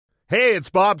Hey, it's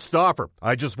Bob Stauffer.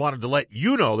 I just wanted to let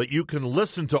you know that you can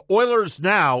listen to Oilers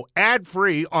Now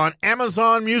ad-free on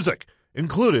Amazon Music,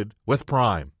 included with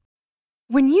Prime.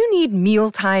 When you need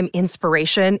mealtime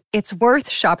inspiration, it's worth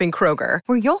shopping Kroger,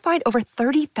 where you'll find over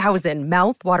 30,000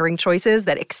 mouth-watering choices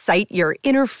that excite your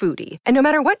inner foodie. And no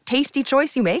matter what tasty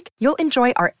choice you make, you'll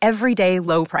enjoy our everyday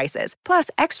low prices, plus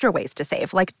extra ways to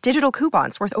save, like digital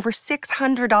coupons worth over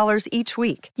 $600 each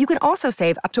week. You can also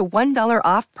save up to $1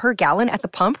 off per gallon at the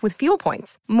pump with fuel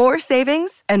points. More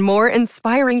savings and more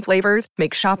inspiring flavors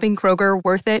make shopping Kroger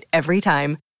worth it every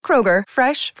time. Kroger,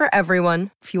 fresh for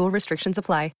everyone. Fuel restrictions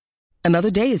apply.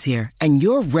 Another day is here, and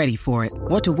you're ready for it.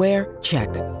 What to wear? Check.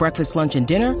 Breakfast, lunch, and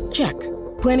dinner? Check.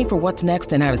 Planning for what's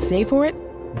next and how to save for it?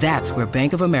 That's where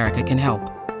Bank of America can help.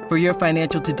 For your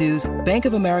financial to-dos, Bank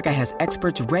of America has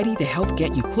experts ready to help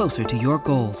get you closer to your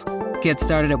goals. Get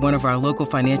started at one of our local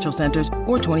financial centers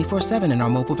or 24/7 in our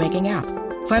mobile banking app.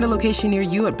 Find a location near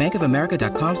you at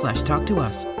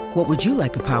bankofamerica.com/talktous. What would you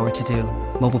like the power to do?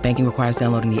 Mobile banking requires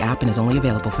downloading the app and is only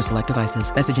available for select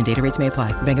devices. Message and data rates may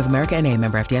apply. Bank of America N.A.,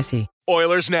 member FDIC.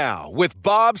 Oilers Now with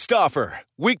Bob Stauffer.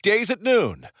 Weekdays at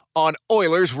noon on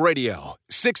Oilers Radio,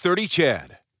 630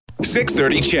 CHED.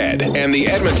 630 CHED and the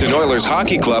Edmonton Oilers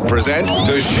Hockey Club present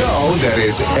the show that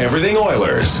is everything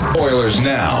Oilers. Oilers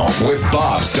Now with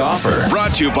Bob Stauffer.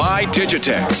 Brought to you by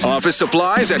Digitex. Office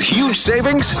supplies at huge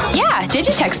savings? Yeah,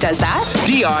 Digitex does that.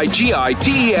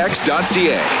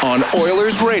 digitex.ca on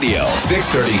Oilers Radio,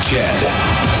 630 CHED.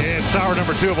 It's hour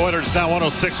number 2 of Oilers Now,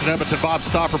 106 in Edmonton. Bob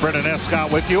Stauffer, Brendan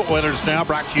Escott with you. Oilers Now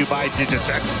brought to you by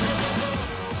Digitex.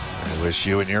 I wish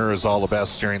you and yours all the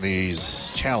best during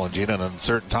these challenging and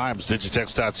uncertain times.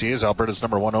 Digitex.ca is Alberta's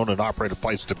number 1 owned and operated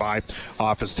place to buy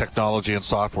office technology and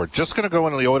software. Just going to go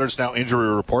into the Oilers Now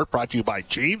injury report brought to you by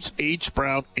James H.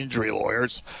 Brown Injury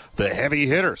Lawyers, the heavy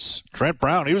hitters. Trent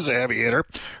Brown, he was a heavy hitter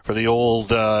for the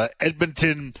old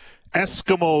Edmonton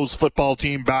Eskimos football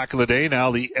team back in the day, now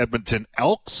the Edmonton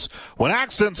Elks. When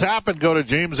accidents happen, go to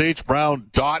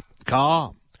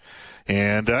jameshbrown.com.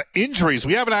 And injuries,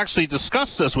 we haven't actually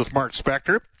discussed this with Mark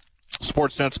Spector,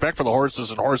 Sportsnet Spec for the Horses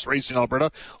and Horse Racing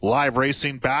Alberta. Live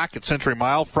racing back at Century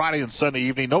Mile Friday and Sunday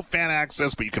evening. No fan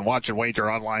access, but you can watch and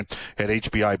wager online at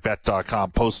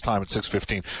hbibet.com. Post time at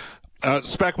 6:15.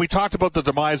 Spec, we talked about the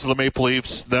demise of the Maple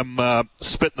Leafs, them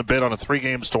spitting the bid on a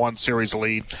 3-1 series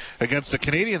lead against the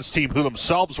Canadiens team who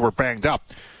themselves were banged up.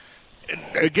 And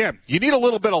again, you need a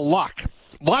little bit of luck.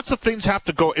 Lots of things have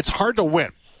to go. It's hard to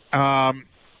win.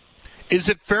 Is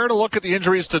it fair to look at the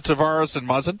injuries to Tavares and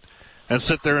Muzzin and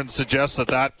sit there and suggest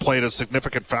that played a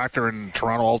significant factor in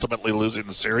Toronto ultimately losing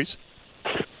the series?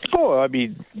 Oh, I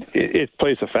mean, it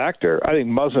plays a factor. I think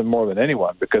Muzzin more than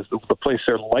anyone, because the place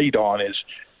they're light on is,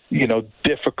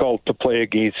 difficult to play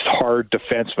against hard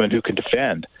defensemen who can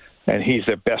defend, and he's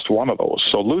their best one of those.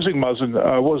 So losing Muzzin,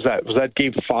 what was that? Was that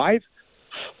game 5?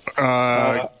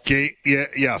 Yes,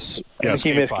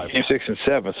 game 5. Game 6 and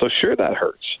 7. So sure, that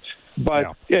hurts.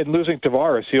 But losing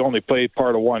Tavares, he only played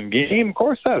part of one game. Of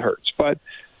course, that hurts. But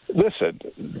listen,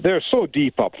 they're so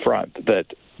deep up front that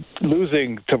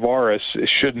losing Tavares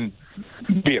shouldn't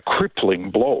be a crippling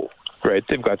blow, right?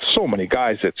 They've got so many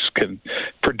guys that can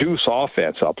produce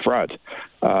offense up front.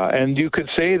 And you could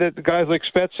say that the guys like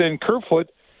Spezza and Kerfoot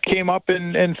came up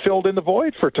and filled in the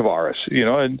void for Tavares,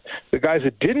 and the guys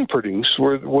that didn't produce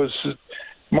was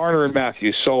Marner and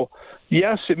Matthews. So,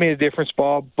 yes, it made a difference,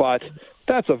 Bob, but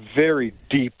that's a very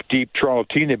deep Toronto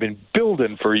team. They've been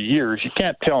building for years. You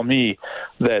can't tell me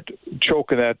that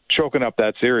choking up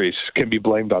that series can be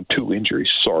blamed on 2 injuries.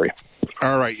 Sorry.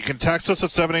 All right. You can text us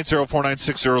at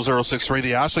 780-496-0063.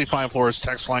 The Ashley Fine Floors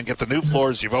text line. Get the new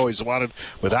floors you've always wanted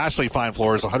with Ashley Fine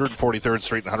Floors, 143rd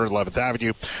Street and 111th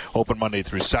Avenue. Open Monday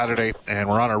through Saturday. And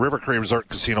we're on our River Cree Resort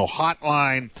Casino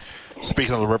hotline.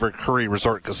 Speaking of the River Cree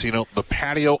Resort Casino, the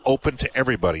patio open to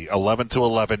everybody, 11 to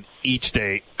 11 each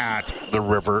day at the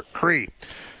River Cree.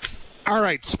 All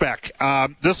right, Spec.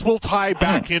 This will tie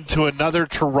back into another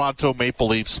Toronto Maple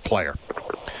Leafs player.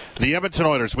 The Edmonton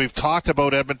Oilers. We've talked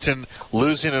about Edmonton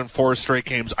losing in 4 straight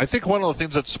games. I think one of the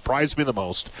things that surprised me the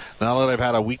most, now that I've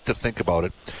had a week to think about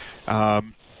it,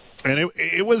 and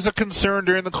it was a concern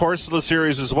during the course of the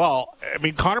series as well. I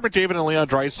mean, Connor McDavid and Leon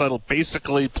Draisaitl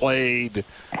basically played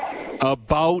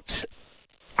about,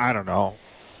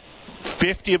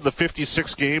 50 of the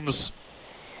 56 games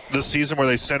this season where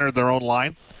they centered their own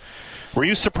line. Were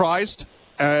you surprised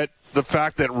at the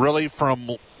fact that really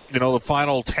from, the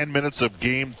final 10 minutes of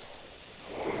game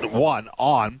 1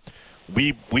 on,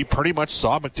 we pretty much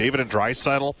saw McDavid and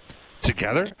Draisaitl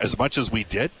together as much as we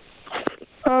did?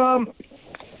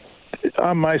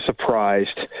 am I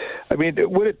surprised? I mean,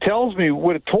 what it told me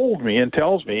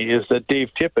is that Dave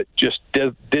Tippett just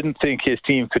didn't think his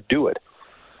team could do it,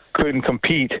 couldn't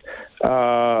compete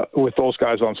with those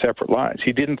guys on separate lines.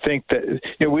 He didn't think that,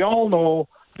 we all know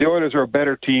the Oilers are a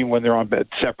better team when they're on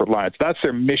separate lines. That's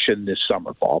their mission this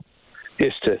summer, Bob,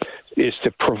 is to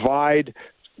provide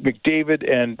McDavid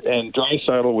and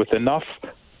Draisaitl with enough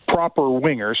proper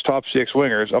wingers, top six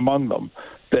wingers among them,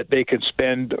 that they can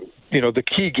spend, the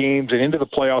key games and into the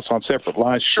playoffs on separate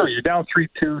lines. Sure, you're down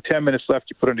 3-2, 10 minutes left,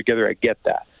 you put them together, I get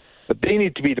that. But they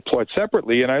need to be deployed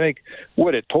separately, and I think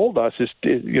what it told us is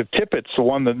Tippett's the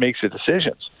one that makes the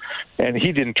decisions. And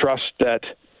he didn't trust that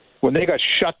when they got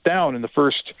shut down in the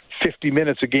first 50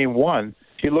 minutes of game one,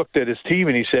 he looked at his team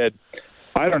and he said,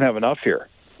 I don't have enough here.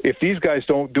 If these guys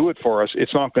don't do it for us,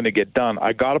 it's not going to get done.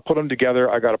 I got to put them together.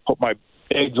 I got to put my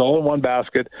eggs all in one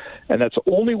basket, and that's the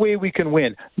only way we can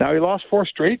win. Now, he lost 4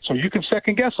 straight, so you can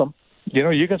second-guess him.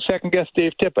 You can second-guess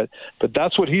Dave Tippett, but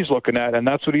that's what he's looking at, and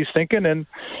that's what he's thinking, and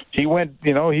he went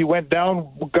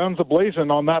down guns a-blazing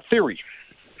on that theory.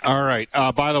 All right.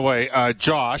 By the way,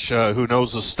 Josh, who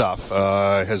knows his stuff,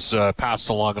 has passed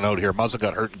along a note here. Muzza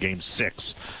got hurt in Game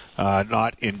 6.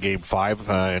 Not in Game 5.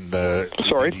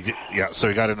 Sorry? So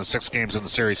he got into 6 games in the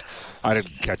series. I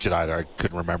didn't catch it either. I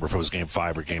couldn't remember if it was Game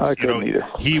 5 or Game 6. I couldn't either.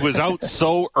 He was out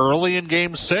so early in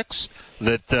Game 6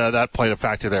 that that played a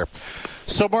factor there.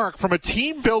 So, Mark, from a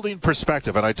team-building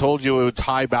perspective, and I told you it would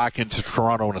tie back into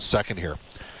Toronto in a second here,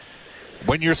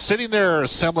 when you're sitting there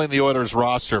assembling the Oilers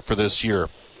roster for this year,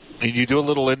 and you do a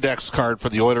little index card for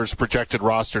the Oilers' projected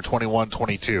roster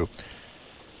 21-22,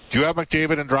 do you have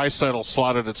McDavid and Draisaitl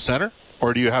slotted at center,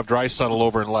 or do you have Draisaitl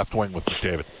over in left wing with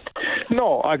McDavid?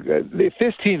 No, if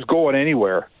this team's going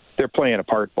anywhere, they're playing a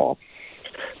part, Bob.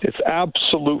 It's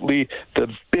absolutely the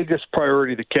biggest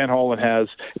priority that Ken Holland has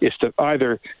is to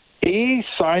either A,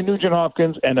 sign Nugent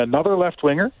Hopkins and another left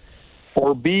winger,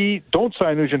 or B, don't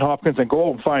sign Nugent Hopkins and go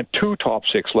out and find 2 top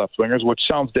 6 left wingers, which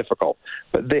sounds difficult.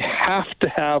 But they have to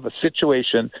have a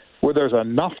situation where there's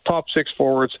enough top 6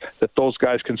 forwards that those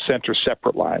guys can center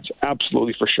separate lines.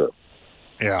 Absolutely, for sure.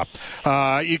 Yeah.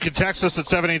 You can text us at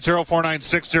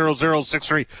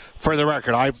 780-496-0063. For the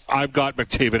record, I've got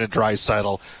McDavid and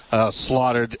Draisaitl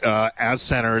slotted as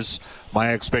centers.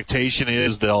 My expectation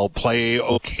is they'll play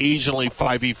occasionally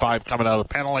 5v5 coming out of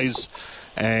penalties.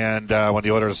 And when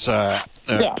the Oilers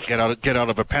get out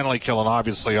of a penalty kill, and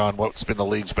obviously on what's been the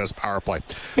league's best power play.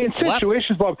 In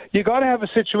situations, Bob, you got to have a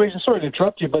situation. Sorry to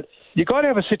interrupt you, but you got to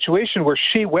have a situation where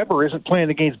Shea Weber isn't playing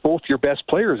against both your best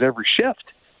players every shift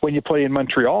when you play in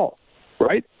Montreal,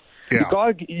 right? Yeah.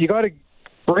 You got to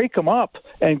break them up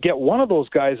and get one of those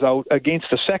guys out against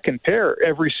the second pair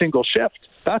every single shift.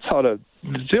 It's the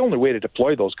only way to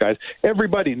deploy those guys.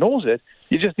 Everybody knows it.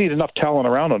 You just need enough talent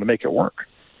around them to make it work.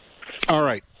 All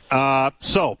right.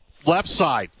 So, left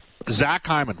side, Zach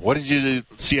Hyman. What did you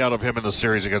see out of him in the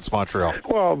series against Montreal?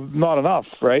 Well, not enough,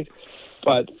 right?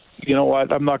 But you know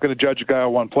what? I'm not going to judge a guy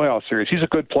on one playoff series. He's a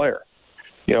good player.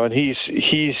 And he's.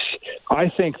 I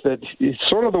think that it's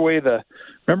sort of the way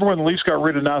remember when the Leafs got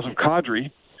rid of Nazem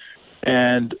Kadri,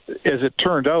 and as it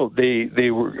turned out, they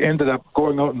ended up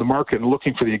going out in the market and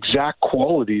looking for the exact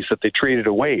qualities that they traded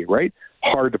away, right?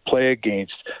 Hard to play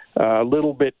against, a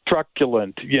little bit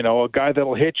truculent, a guy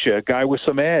that'll hit you, a guy with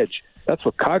some edge. That's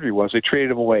what Kadri was. They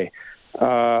traded him away.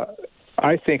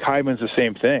 I think Hyman's the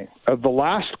same thing. The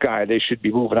last guy they should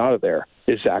be moving out of there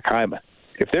is Zach Hyman.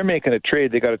 If they're making a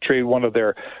trade, they got to trade one of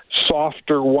their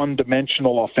softer,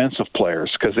 one-dimensional offensive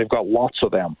players because they've got lots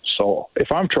of them. So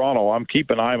if I'm Toronto, I'm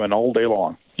keeping Hyman all day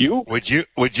long. You? Would you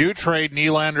trade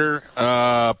Nylander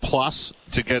plus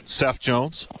to get Seth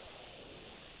Jones?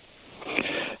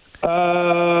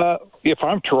 If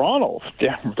I'm Toronto,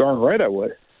 darn right I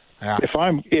would. Yeah. If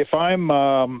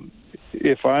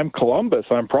I'm Columbus,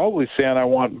 I'm probably saying I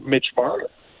want Mitch Marner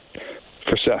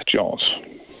for Seth Jones.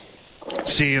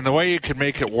 See, and the way you can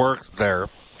make it work there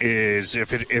is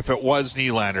if it was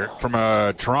Nylander, from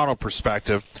a Toronto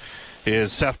perspective,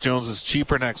 is Seth Jones is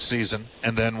cheaper next season,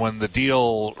 and then when the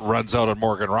deal runs out on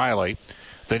Morgan Rielly,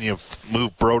 then you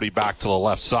move Brody back to the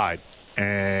left side,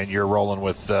 and you're rolling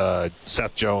with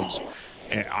Seth Jones.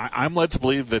 And I'm led to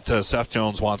believe that Seth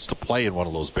Jones wants to play in one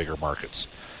of those bigger markets.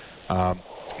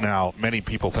 Now, many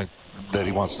people think that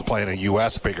he wants to play in a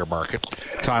U.S. bigger market.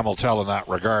 Time will tell in that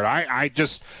regard. I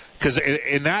just, because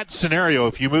in that scenario,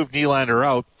 if you move Nylander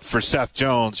out for Seth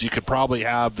Jones, you could probably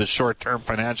have the short-term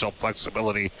financial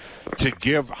flexibility to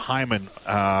give Hyman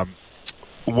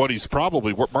what he's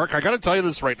probably worth. Mark, I got to tell you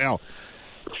this right now.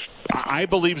 I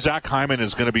believe Zach Hyman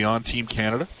is going to be on Team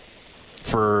Canada.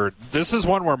 This is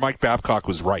one where Mike Babcock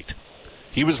was right.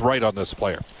 He was right on this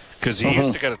player. because he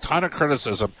used to get a ton of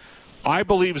criticism. I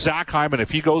believe Zach Hyman,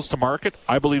 if he goes to market,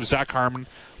 I believe Zach Hyman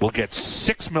will get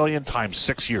 $6 million times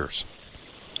 6 years.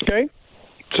 Okay.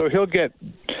 So he'll get...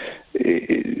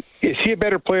 Is he a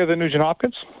better player than Nugent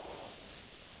Hopkins?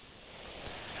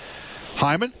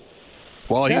 Hyman?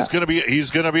 Well, he's going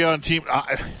to be on team.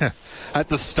 At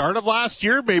the start of last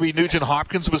year, maybe Nugent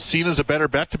Hopkins was seen as a better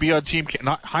bet to be on team.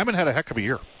 Hyman had a heck of a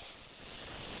year.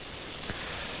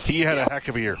 He had a heck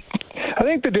of a year. I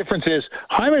think the difference is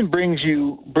Hyman brings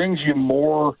you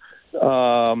more.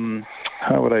 How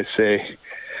would I say?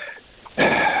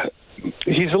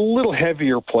 He's a little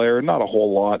heavier player, not a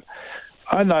whole lot.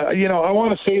 I'm not. I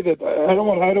want to say that I don't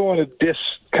want to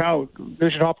discount.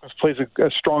 Nugent Hopkins plays a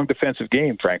strong defensive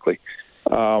game. Frankly,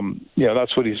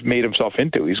 that's what he's made himself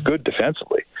into. He's good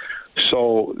defensively.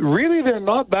 So really, they're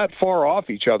not that far off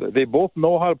each other. They both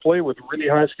know how to play with really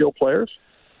high skill players,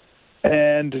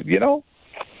 and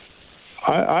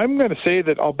I'm going to say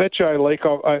that I'll bet you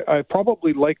I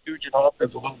probably like Nugent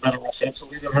Hopkins a little better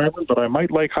offensively than Hyman, but I might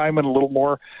like Hyman a little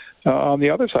more on the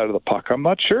other side of the puck. I'm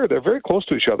not sure. They're very close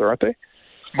to each other, aren't they?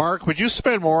 Mark, would you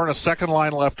spend more on a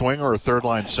second-line left wing or a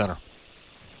third-line center?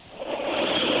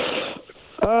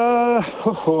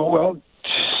 Well,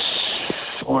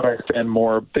 would I spend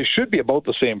more? They should be about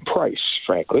the same price,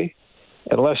 frankly,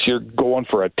 unless you're going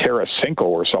for a Tarasenko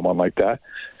or someone like that.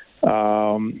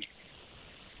 I'm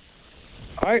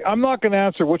not going to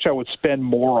answer which I would spend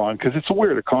more on because it's a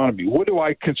weird economy. What do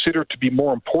I consider to be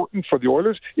more important for the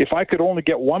Oilers? If I could only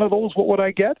get one of those, what would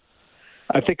I get?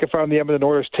 I think if I'm the Edmonton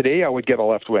Oilers today, I would get a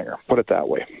left winger. Put it that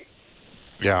way.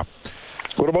 Yeah.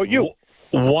 What about you?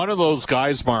 One of those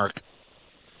guys, Mark,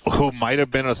 who might have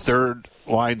been a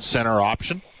third-line center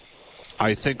option,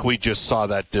 I think we just saw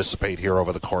that dissipate here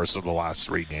over the course of the last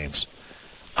 3 games.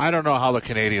 I don't know how the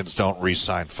Canadians don't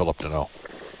re-sign Philip Deneau.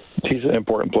 He's an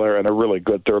important player and a really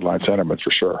good third-line centerman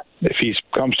for sure. If he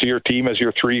comes to your team as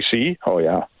your 3C, oh,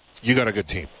 yeah. You got a good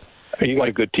team. You got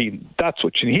a good team. That's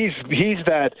what he's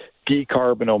that Guy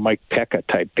Carbonneau, Mike Pekka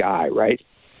type guy, right?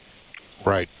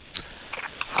 Right.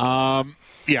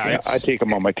 Yeah, I take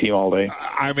him on my team all day.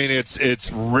 I mean,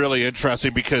 it's really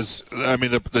interesting because, I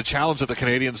mean, the challenge that the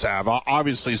Canadians have,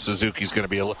 obviously Suzuki's going to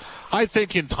be I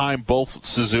think in time both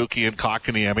Suzuki and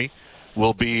Kotkaniemi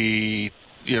will be,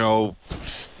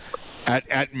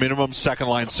 at minimum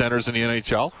second-line centers in the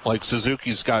NHL. Like,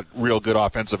 Suzuki's got real good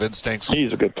offensive instincts.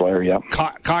 He's a good player, yeah.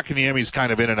 Kotkaniemi's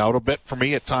kind of in and out a bit for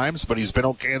me at times, but he's been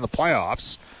okay in the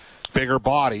playoffs. Bigger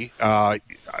body.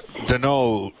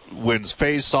 Deneau wins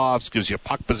face-offs, gives you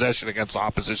puck possession against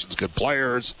opposition's good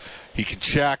players. He can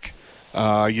check.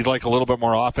 You'd like a little bit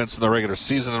more offense in the regular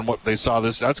season than what they saw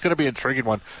this. That's going to be an intriguing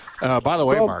one. By the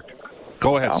way, Mark,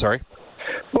 go ahead, sorry.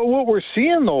 But what we're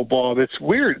seeing, though, Bob, it's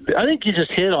weird. I think you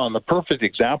just hit on the perfect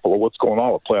example of what's going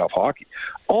on with playoff hockey.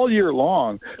 All year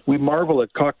long, we marvel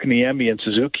at Kotkaniemi and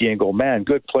Suzuki and go, man,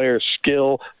 good players,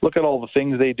 skill, look at all the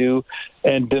things they do,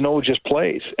 and Deneau just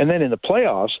plays. And then in the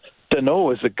playoffs,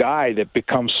 Deneau is the guy that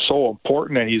becomes so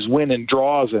important, and he's winning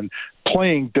draws and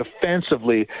playing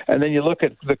defensively. And then you look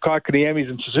at the Kotkaniemis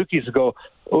and Suzukis and go,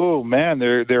 oh, man,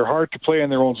 they're hard to play in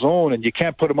their own zone, and you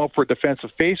can't put them up for a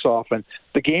defensive face-off. And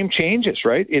the game changes,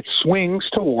 right? It swings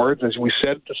towards, as we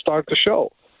said at the start of the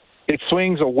show, it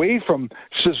swings away from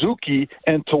Suzuki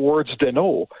and towards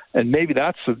Deneau. And maybe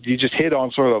you just hit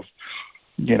on sort of,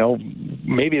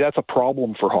 maybe that's a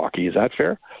problem for hockey. Is that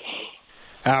fair?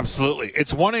 Absolutely.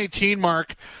 It's 1:18,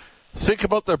 Mark. Think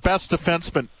about their best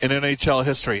defenseman in NHL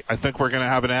history. I think we're going to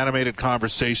have an animated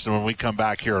conversation when we come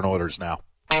back here on Oilers Now.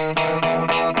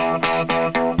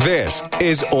 This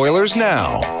is Oilers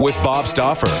Now with Bob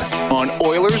Stauffer on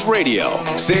Oilers Radio,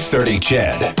 630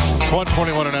 CHED. It's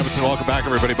 1:21 in Edmonton. Welcome back,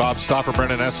 everybody. Bob Stauffer,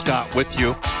 Brendan Escott with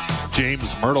you.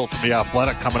 James Myrtle from The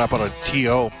Athletic coming up on a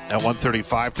TO at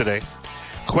 1:35 today.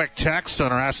 Quick text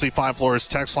on our Ashley Fine Floors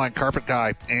text line. Carpet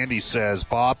guy Andy says,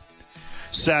 Bob,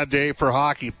 sad day for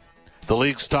hockey. The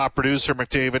league's top producer,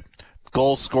 McDavid,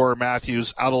 goal scorer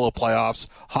Matthews, out of the playoffs.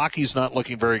 Hockey's not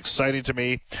looking very exciting to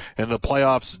me. In the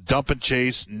playoffs, dump and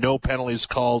chase, no penalties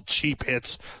called, cheap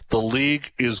hits. The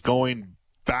league is going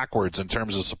backwards in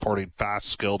terms of supporting fast,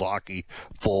 skilled hockey.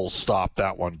 Full stop.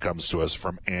 That one comes to us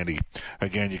from Andy.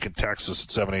 Again, you can text us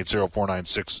at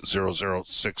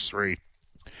 780-496-0063.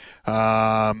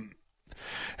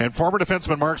 And former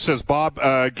defenseman Mark says, Bob,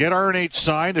 get RNH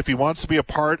signed. If he wants to be a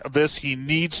part of this, he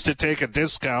needs to take a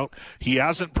discount. He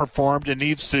hasn't performed and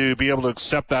needs to be able to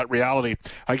accept that reality.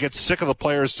 I get sick of the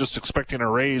players just expecting a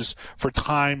raise for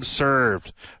time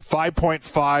served.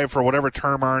 5.5 for whatever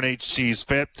term RNH sees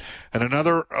fit, and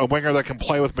another winger that can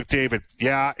play with McDavid.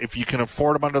 Yeah, if you can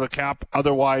afford him under the cap.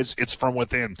 Otherwise, it's from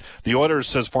within. The Oilers,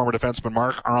 says former defenseman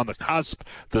Mark, are on the cusp.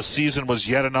 The season was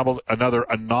yet another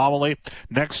anomaly.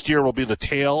 Next year will be the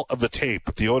tail of the tape.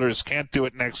 If the Oilers can't do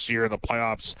it next year in the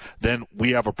playoffs, then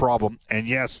we have a problem. And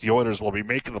yes, the Oilers will be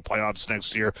making the playoffs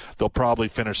next year. They'll probably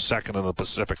finish second in the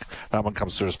Pacific. That one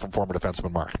comes to us from former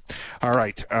defenseman Mark. All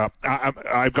right.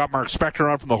 I've got Mark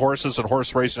Spector on from the Horses and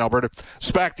Horse Racing Alberta.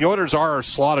 Spec, the Oilers are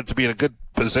slotted to be in a good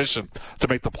position to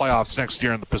make the playoffs next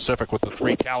year in the Pacific, with the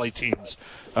three Cali teams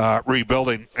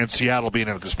rebuilding and Seattle being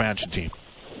an expansion team.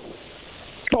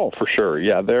 Oh, for sure.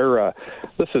 Yeah, they're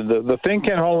listen, the thing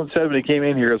Ken Holland said when he came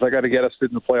in here is, I got to get us in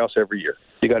the playoffs every year.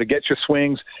 You got to get your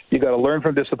swings. You got to learn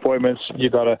from disappointments. You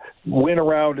got to win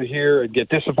around here and get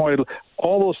disappointed.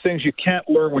 All those things you can't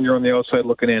learn when you're on the outside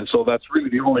looking in. So that's really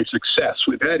the only success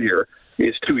we've had here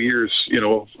is 2 years,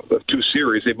 of 2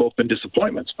 series. They've both been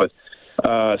disappointments. But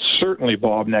certainly,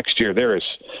 Bob, next year there is,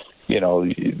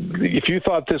 if you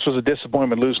thought this was a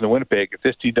disappointment losing to Winnipeg, if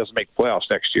this team doesn't make the playoffs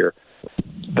next year,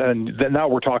 then now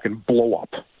we're talking blow up.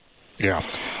 Yeah.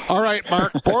 All right,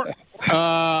 Mark.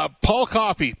 Paul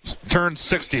Coffey turned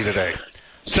 60 today.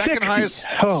 Second highest.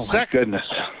 Oh, my goodness.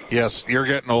 Yes, you're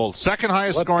getting old. Second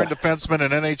highest scoring defenseman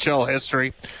in NHL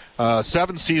history.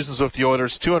 7 seasons with the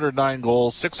Oilers, 209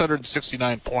 goals,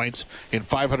 669 points in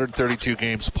 532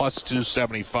 games, plus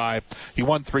 275. He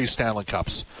won 3 Stanley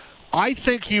Cups. I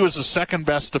think he was the second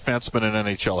best defenseman in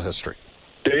NHL history.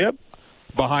 Yep.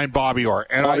 Behind Bobby Orr.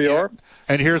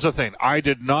 And here's the thing. I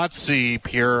did not see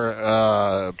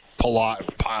Pierre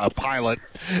Pilot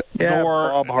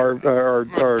nor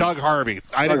Doug Harvey.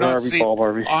 I did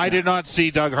not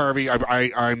see Doug Harvey.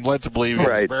 I'm led to believe he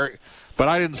was very, but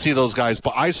I didn't see those guys.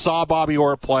 But I saw Bobby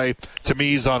Orr play. To me,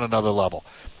 he's on another level.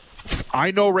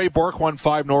 I know Ray Bourque won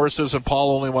 5 Norrises and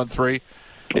Paul only won 3.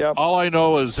 Yep. All I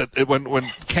know is that when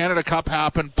Canada Cup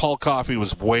happened, Paul Coffey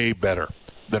was way better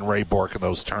than Ray Bourque in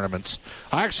those tournaments.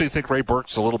 I actually think Ray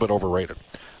Bourque's a little bit overrated.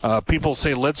 People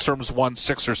say Lidstrom's won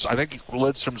 6 or I think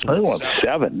Lidstrom's won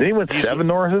 7. Did he win 7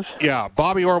 Norrises? Yeah,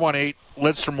 Bobby Orr won 8.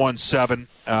 Lidstrom won 7.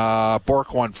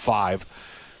 Bourque won 5.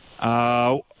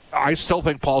 I still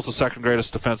think Paul's the second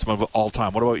greatest defenseman of all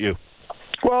time. What about you?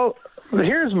 Well,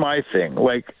 here's my thing.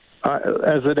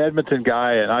 As an Edmonton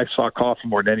guy, and I saw Coffey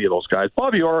more than any of those guys.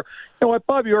 Bobby Orr,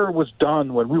 Bobby Orr was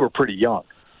done when we were pretty young,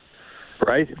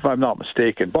 right? If I'm not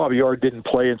mistaken. Bobby Orr didn't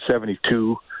play in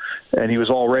 72, and he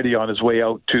was already on his way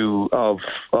out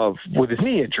with his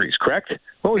knee injuries, correct?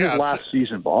 What was his last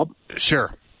season, Bob?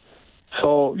 Sure.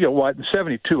 So, in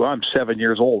 72, I'm 7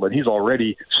 years old, and he's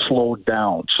already slowed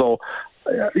down. So,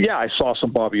 I saw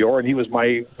some Bobby Orr, and he was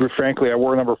frankly, I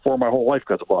wore number 4 my whole life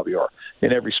because of Bobby Orr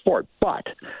in every sport. But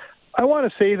I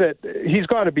want to say that he's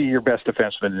got to be your best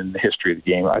defenseman in the history of the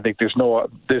game. I think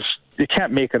you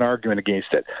can't make an argument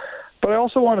against it. But I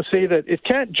also want to say that it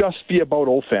can't just be about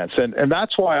offense, and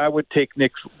that's why I would take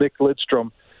Nick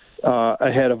Lidstrom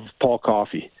ahead of Paul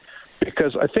Coffey.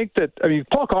 Because I think that,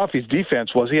 Paul Coffey's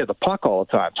defense was he had the puck all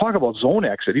the time. Talk about zone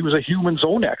exit. He was a human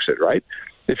zone exit, right?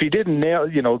 If he didn't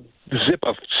zip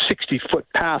a 60-foot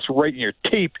pass right in your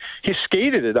tape, he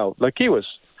skated it out. He was,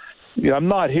 I'm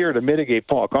not here to mitigate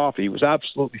Paul Coffey. He was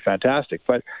absolutely fantastic.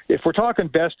 But if we're talking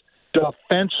best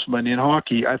defenseman in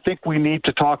hockey, I think we need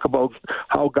to talk about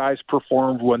how guys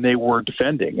performed when they were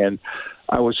defending. And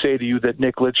I would say to you that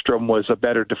Nick Lidstrom was a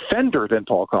better defender than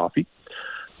Paul Coffey.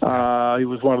 He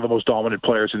was one of the most dominant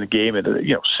players in the game, and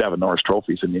 7 Norris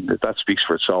trophies. That speaks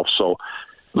for itself. So,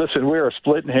 listen, we are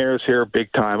splitting hairs here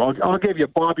big time. I'll give you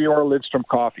Bobby Orr, Lidstrom,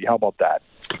 Coffey. How about that?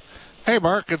 Hey,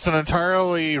 Mark, it's an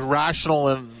entirely rational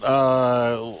and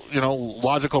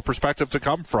logical perspective to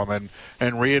come from,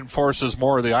 and reinforces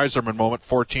more of the Yzerman moment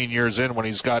 14 years in when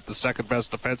he's got the second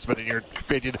best defenseman, in your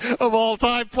opinion, of all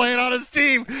time playing on his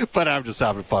team. But I'm just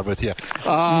having fun with you.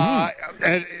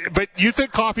 But you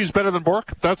think Coffey's better than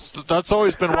Bourque? That's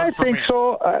always been one for me. I think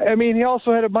so. He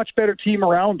also had a much better team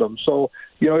around him. So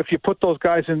if you put those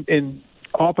guys in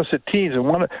opposite teams, and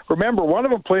one of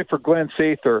them played for Glenn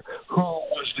Sather, who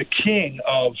was the king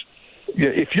of.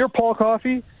 If you're Paul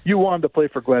Coffey, you wanted to play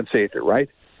for Glenn Sather, right?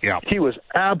 Yeah. He was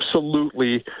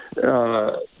absolutely,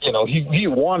 he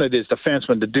wanted his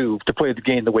defenseman to play the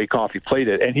game the way Coffey played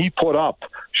it, and he put up.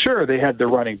 Sure, they had their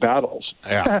running battles.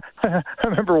 Yeah. I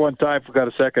remember one time, forgot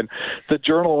a second, the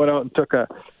Journal went out and took a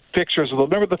pictures.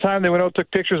 Remember the time they went out and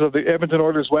took pictures of the Edmonton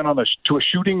Oilers went on to a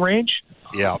shooting range?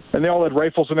 Yeah. And they all had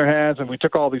rifles in their hands, and we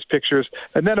took all these pictures.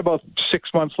 And then about 6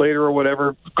 months later or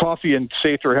whatever, Coffey and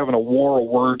Sather were having a war of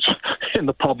words in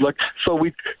the public. So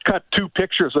we cut 2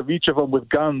 pictures of each of them with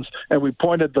guns, and we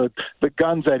pointed the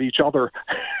guns at each other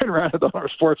and ran it on our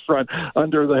sports front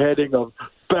under the heading of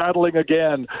Battling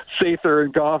Again, Sather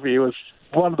and Coffey. It was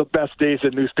one of the best days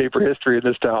in newspaper history in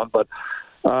this town. But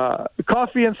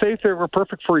Coffey and Sather were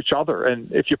perfect for each other.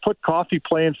 And if you put Coffey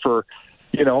playing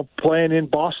in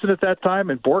Boston at that time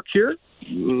and Bourque here,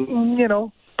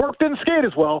 Bourque didn't skate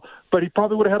as well, but he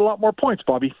probably would have had a lot more points,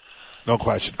 Bobby. No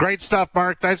question. Great stuff,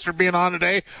 Mark. Thanks for being on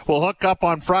today. We'll hook up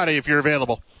on Friday if you're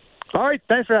available. All right.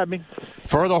 Thanks for having me.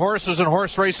 For the horses and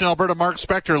horse racing Alberta, Mark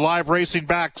Spector, live racing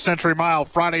back Century Mile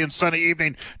Friday and Sunday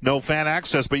evening. No fan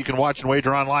access, but you can watch and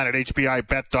wager online at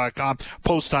hpibet.com.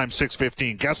 Post time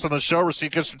 6:15. Guests on the show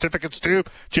receive gift certificates to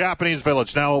Japanese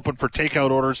Village, now open for takeout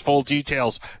orders. Full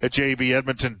details at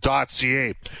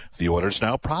jvedmonton.ca. The Oilers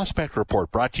Now Prospect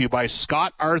Report brought to you by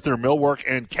Scott Arthur Millwork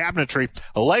and Cabinetry,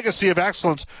 a legacy of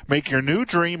excellence. Make your new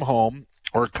dream home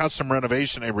or custom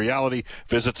renovation a reality.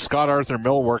 Visit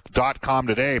scottarthurmillwork.com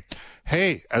today.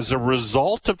 Hey, as a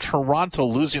result of Toronto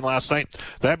losing last night,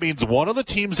 that means one of the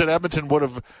teams that Edmonton would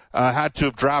have had to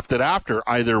have drafted after,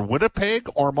 either Winnipeg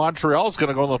or Montreal, is going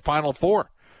to go in the Final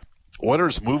Four.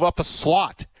 Oilers move up a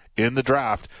slot in the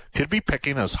draft, could be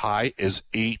picking as high as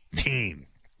 18.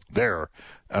 There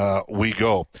we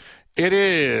go. It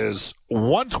is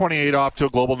 1:28 off to a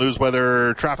global news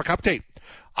weather traffic update.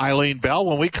 Eileen Bell,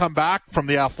 when we come back from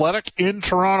the Athletic in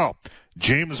Toronto.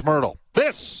 James Myrtle.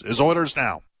 This is Oilers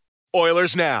Now.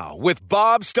 Oilers Now with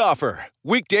Bob Stauffer.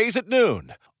 Weekdays at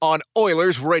noon on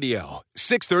Oilers Radio,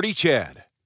 630 CHED.